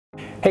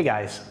Hey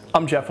guys,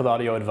 I'm Jeff with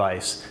Audio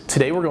Advice.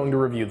 Today we're going to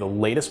review the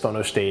latest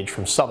phono stage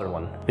from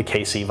Sutherland, the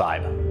KC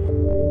Vibe.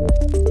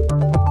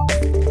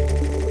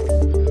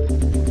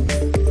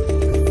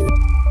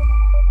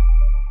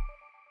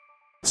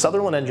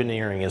 Sutherland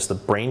Engineering is the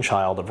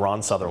brainchild of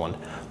Ron Sutherland,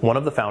 one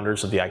of the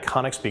founders of the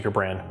iconic speaker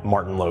brand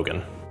Martin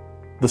Logan.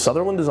 The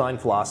Sutherland design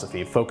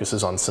philosophy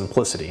focuses on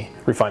simplicity,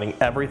 refining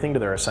everything to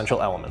their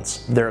essential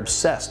elements. They're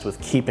obsessed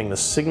with keeping the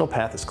signal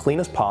path as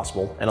clean as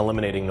possible and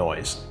eliminating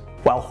noise.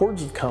 While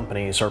hordes of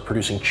companies are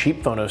producing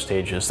cheap phono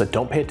stages that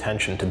don't pay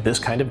attention to this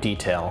kind of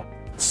detail,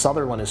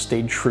 Sutherland has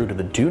stayed true to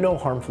the do no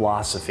harm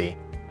philosophy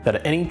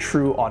that any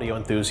true audio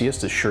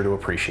enthusiast is sure to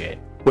appreciate.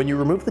 When you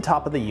remove the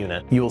top of the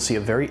unit, you will see a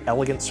very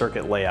elegant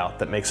circuit layout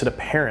that makes it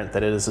apparent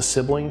that it is a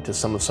sibling to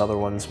some of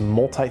Sutherland's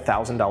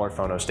multi-$1,000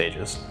 phono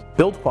stages.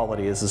 Build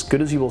quality is as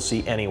good as you will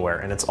see anywhere,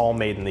 and it's all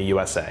made in the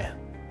USA.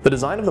 The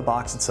design of the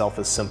box itself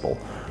is simple,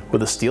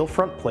 with a steel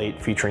front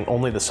plate featuring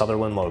only the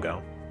Sutherland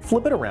logo.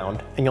 Flip it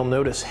around and you'll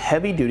notice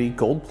heavy-duty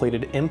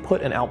gold-plated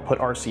input and output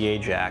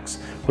RCA jacks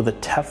with a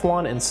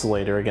Teflon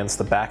insulator against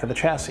the back of the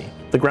chassis.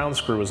 The ground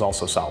screw is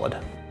also solid.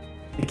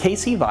 The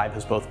KC Vibe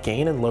has both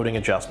gain and loading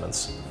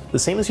adjustments, the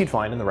same as you'd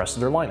find in the rest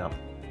of their lineup.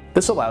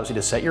 This allows you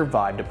to set your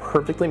Vibe to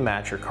perfectly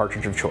match your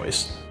cartridge of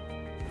choice.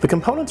 The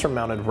components are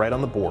mounted right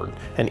on the board,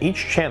 and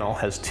each channel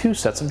has two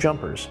sets of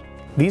jumpers.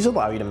 These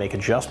allow you to make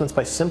adjustments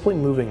by simply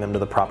moving them to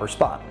the proper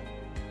spot.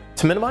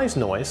 To minimize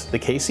noise, the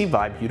KC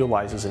Vibe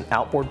utilizes an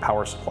outboard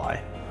power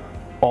supply.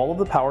 All of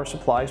the power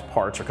supply's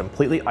parts are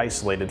completely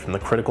isolated from the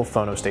critical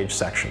phono stage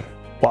section.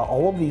 While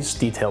all of these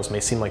details may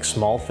seem like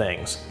small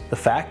things, the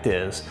fact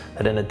is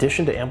that in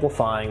addition to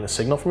amplifying the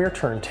signal from your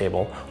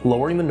turntable,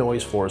 lowering the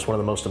noise floor is one of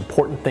the most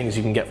important things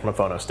you can get from a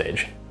phono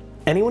stage.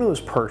 Anyone who has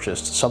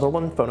purchased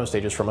Sutherland phono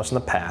stages from us in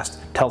the past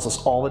tells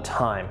us all the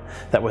time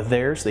that with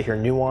theirs they hear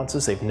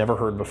nuances they've never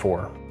heard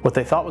before. What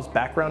they thought was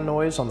background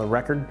noise on the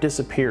record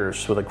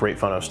disappears with a great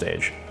phono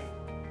stage.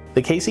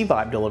 The KC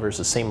Vibe delivers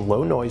the same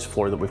low noise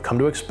floor that we've come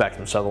to expect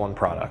from Sutherland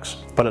products,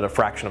 but at a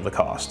fraction of the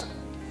cost.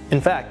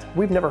 In fact,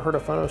 we've never heard a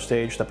phono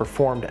stage that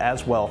performed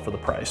as well for the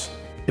price.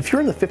 If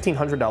you're in the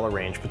 $1,500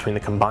 range between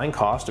the combined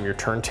cost of your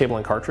turntable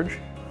and cartridge,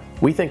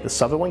 we think the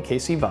Sutherland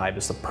KC Vibe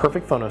is the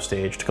perfect phono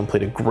stage to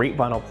complete a great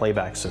vinyl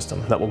playback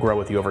system that will grow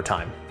with you over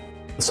time.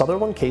 The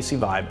Sutherland KC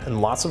Vibe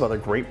and lots of other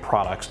great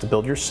products to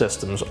build your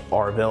systems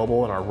are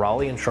available in our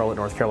Raleigh and Charlotte,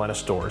 North Carolina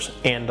stores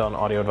and on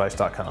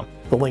audioadvice.com.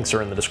 The links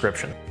are in the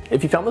description.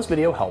 If you found this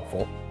video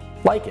helpful,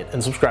 like it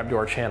and subscribe to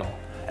our channel.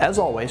 As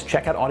always,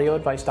 check out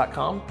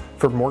audioadvice.com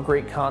for more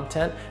great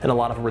content and a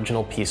lot of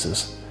original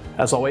pieces.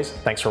 As always,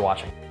 thanks for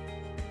watching.